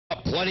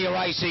Plenty of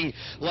racing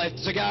left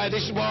to go.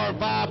 This is Warren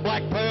Farr,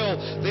 Black Pearl.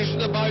 This is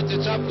the boat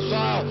that's up for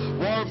sale.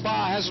 Warren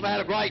Farr hasn't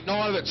had a great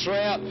night of it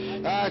throughout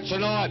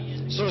tonight.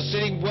 Sort of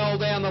sitting well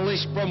down the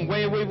list from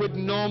where we would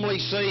normally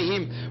see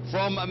him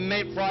from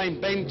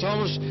Metframe. Ben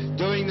Thomas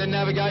doing the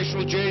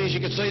navigational duties.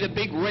 You can see the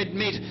big red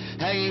mitt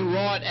hanging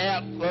right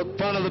out the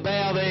front of the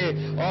bow there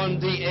on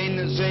the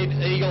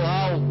NZ Eagle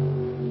hull.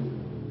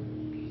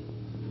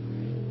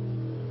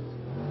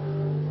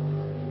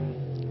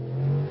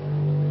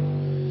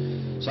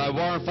 So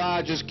Warren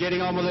Farr just getting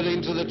on with it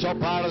into the top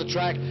part of the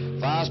track,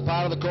 fast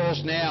part of the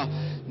course now,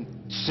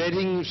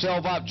 setting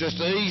himself up,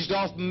 just eased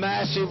off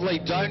massively.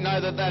 Don't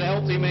know that that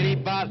helped him any,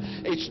 but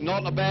it's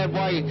not a bad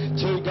way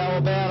to go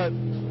about it.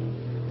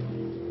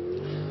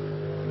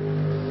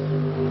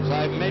 So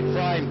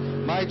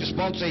Metframe, major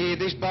sponsor here.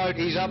 This boat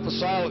is up for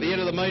sale at the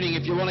end of the meeting.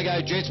 If you want to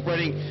go jet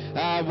sprinting,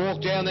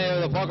 walk down there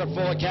with a pocket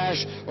full of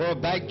cash or a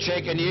bag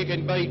check and you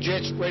can be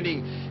jet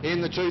sprinting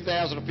in the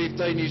 2015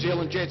 New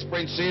Zealand Jet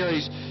Sprint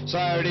Series. So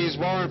it is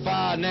Warren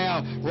Farr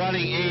now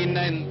running in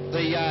and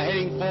the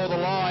heading for the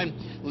line.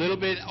 A little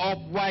bit off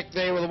whack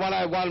there with a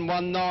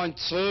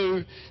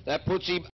 101.192. That puts him